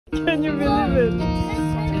Can you believe it?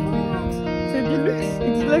 C'est du luxe.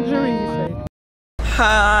 It's luxury, he said.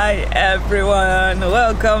 Hi everyone,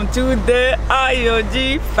 welcome to the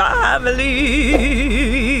IOG family.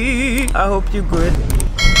 I hope you're good.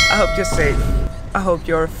 I hope you're safe. I hope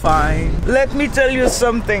you're fine. Let me tell you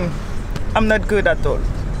something. I'm not good at all.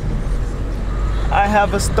 I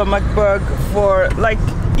have a stomach bug for like,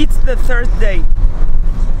 it's the third day.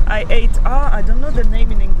 I ate, I don't know the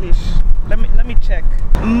name in English. Let me check.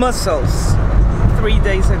 Mussels 3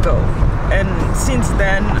 days ago. And since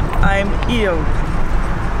then I'm ill.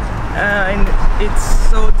 And it's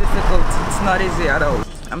so difficult. It's not easy at all.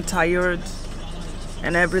 I'm tired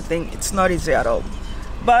and everything. It's not easy at all.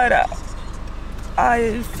 But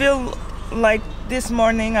I feel like this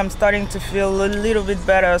morning I'm starting to feel a little bit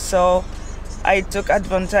better. So I took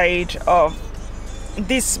advantage of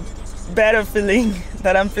this better feeling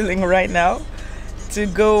that I'm feeling right now to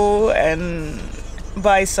go and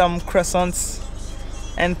buy some croissants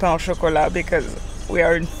and pain au chocolat because we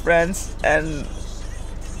are in France and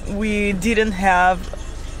we didn't have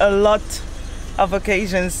a lot of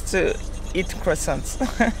occasions to eat croissants.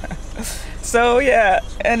 So yeah,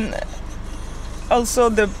 and also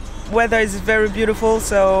the weather is very beautiful,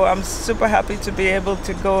 so I'm super happy to be able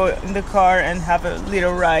to go in the car and have a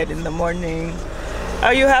little ride in the morning.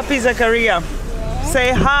 Are you happy, Zakaria? Yeah.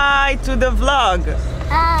 Say hi to the vlog.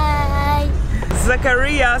 Hi.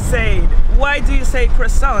 Zakaria said, why do you say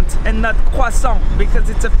croissant and not croissant? Because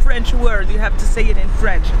it's a French word, you have to say it in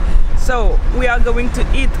French. So we are going to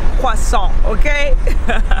eat croissant, okay?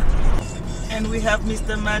 And we have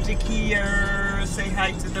Mr. Magic here. Say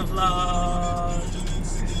hi to the vlog.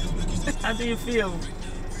 How do you feel?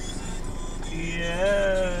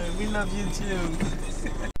 Yeah, we love you too.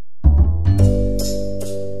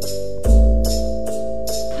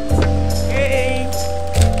 Hey.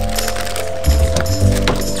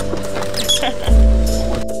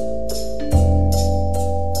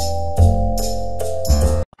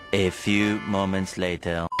 A few moments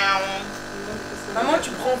later. Maman,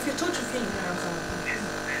 tu prends en photo, tu filmes.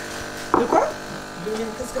 De quoi?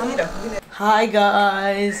 Hi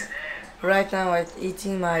guys! Right now I'm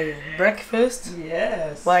eating my breakfast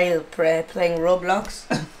Yes. while playing Roblox.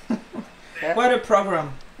 Yeah. What a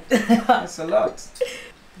program. That's a lot.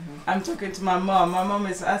 I'm talking to my mom. My mom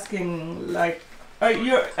is asking like,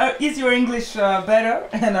 is your English better?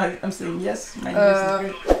 And I'm saying yes, my English is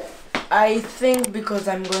good. I think because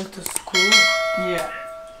I'm going to school. Yeah.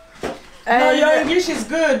 No, your English is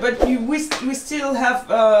good, but we still have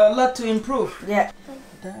a lot to improve. Yeah.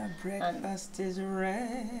 The breakfast is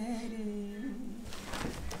ready.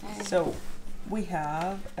 So, we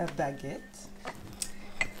have a baguette.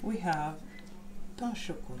 We have pain au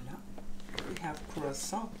chocolat. We have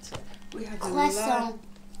croissant. We have Croissant.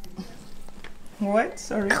 What?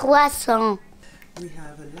 Sorry. Croissant. We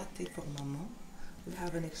have a latte for Maman. We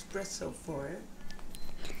have an espresso for her.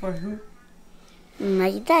 For who?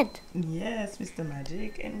 My dad. Yes, Mr.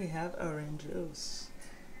 Magic. And we have orange juice.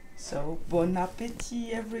 So, bon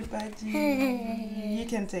appétit, everybody. You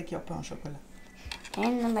can take your pain au chocolat.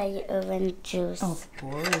 And my orange juice. Of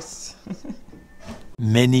course.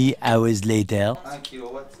 Many hours later. 1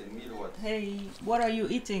 kW, c'est 1000 watts. Hey, what are you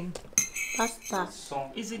eating? Pasta.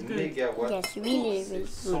 100 Is it good? mégawatts. Yes, really, really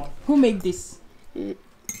C'est good. 100 Who made this?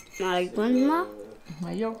 My grandma.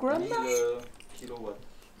 Your grandma? 1000 kilowatts.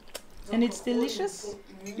 And it's delicious?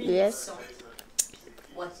 Yes.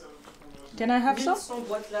 Can I have some? Tu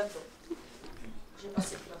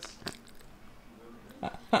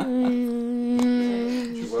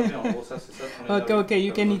vois bien, en gros, ça, c'est ça ton énergie. Okay,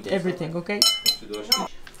 you can eat everything, okay? Tu dois acheter.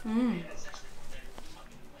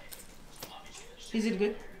 Is it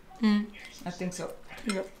good? I think so.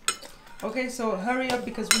 Yep. Okay, so hurry up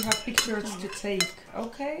because we have pictures to take,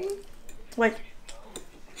 okay? Wait,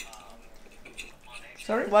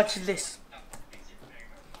 Sorry? watch this.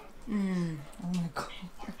 Oh my god.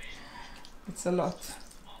 It's a lot.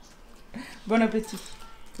 Bon appétit.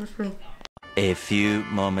 A few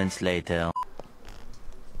moments later.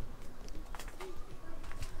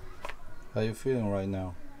 How you feeling right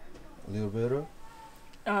now? A little better?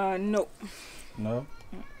 No. No?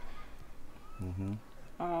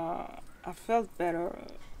 I felt better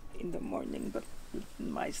in the morning, but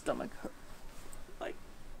my stomach hurt. Like,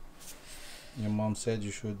 Your mom said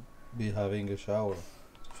you should be having a shower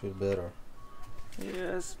to feel better.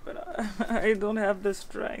 yes, but I don't have the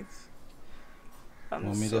strength. I'm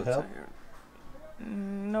Want me so to help? tired.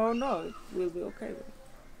 No, it will be okay. You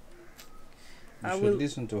I should will.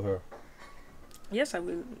 listen to her. Yes, I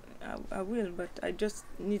will. I will, but I just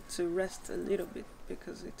need to rest a little bit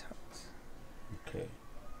because it hurts. Okay.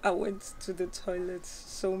 I went to the toilet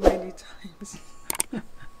so many times.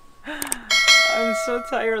 I'm so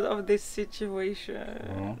tired of this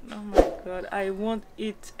situation. Oh my god, I won't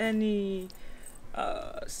eat any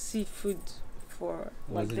seafood for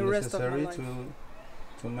like the rest of my life. Was it necessary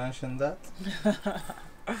to mention that?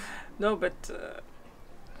 No, but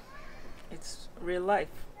it's real life.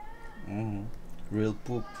 Real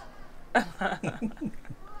poop.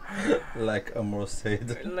 Like Amor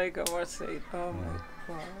said. Like Amor said. Oh my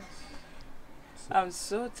gosh. I'm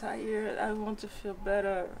so tired. I want to feel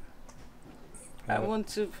better. I want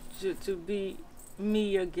to be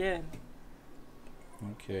me again.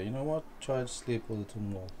 Okay, you know what? Try to sleep a little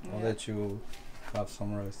more. I'll let you have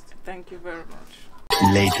some rest. Thank you very much.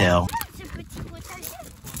 Later.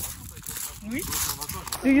 Oui.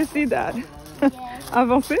 Do you see that?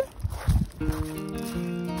 Avancez.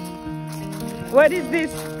 What is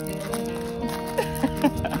this?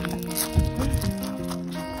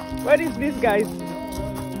 What is this, guys?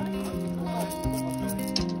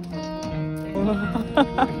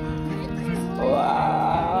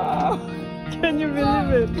 Wow! Can you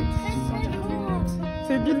believe it?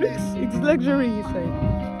 C'est du luxe. It's luxury, he said.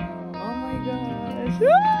 Oh my gosh!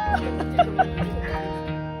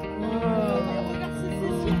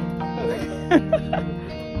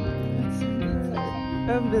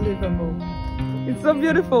 Unbelievable. It's so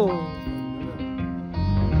beautiful.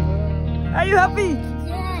 Are you happy?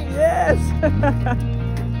 Yes.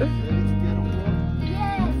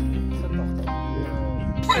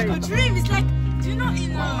 A dream is like, do you know,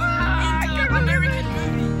 in American movies?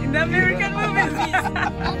 In the American movies.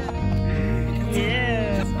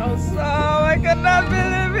 Yes. Also, I cannot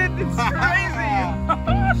believe it. It's crazy.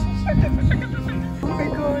 Oh my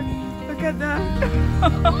god. Look at that.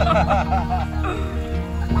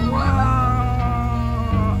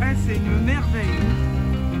 Wow. Eh, c'est une merveille.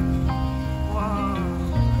 Wow.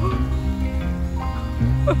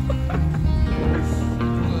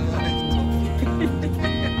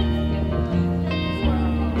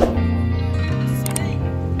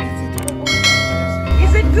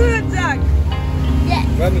 Is it good, Zach? Yes.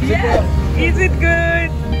 Yes. Is it good?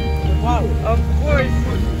 Wow. Of course.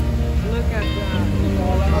 Look at that.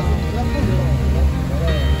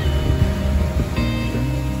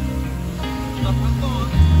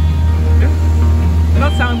 Non,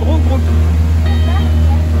 c'est un gros coup.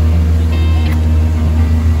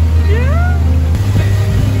 Yeah.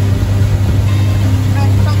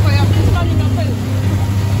 C'est incroyable. C'est pas universel.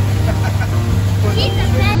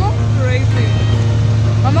 Crazy.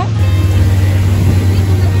 Maman?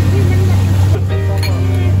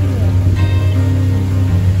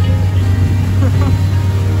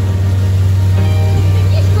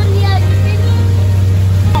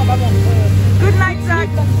 Good night, Zach.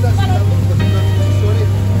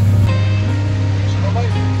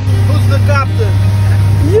 Who's the captain?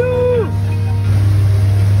 You.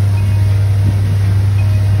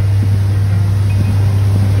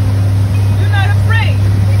 You're not afraid.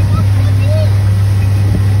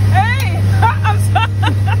 Hey, I'm sorry.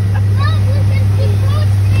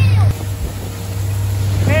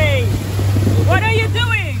 Hey, what are you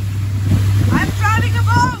doing? I'm driving a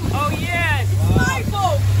boat. Oh yes. It's my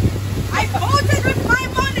boat. I bought it with my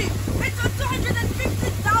money. It's a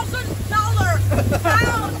 $250,000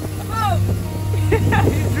 pound boat.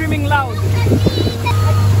 He's dreaming loud.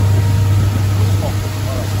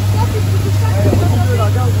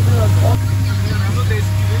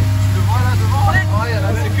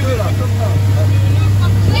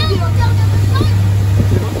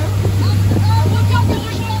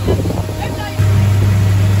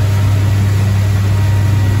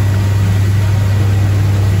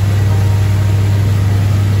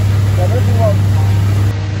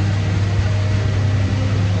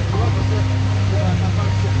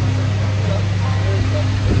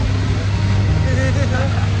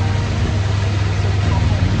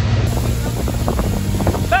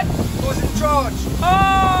 Who's in charge?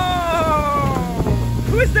 Oh,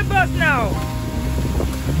 who is the boss now?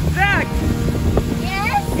 Zach.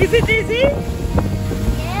 Yes. Is it easy?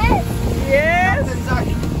 Yes. Yes. Captain Zach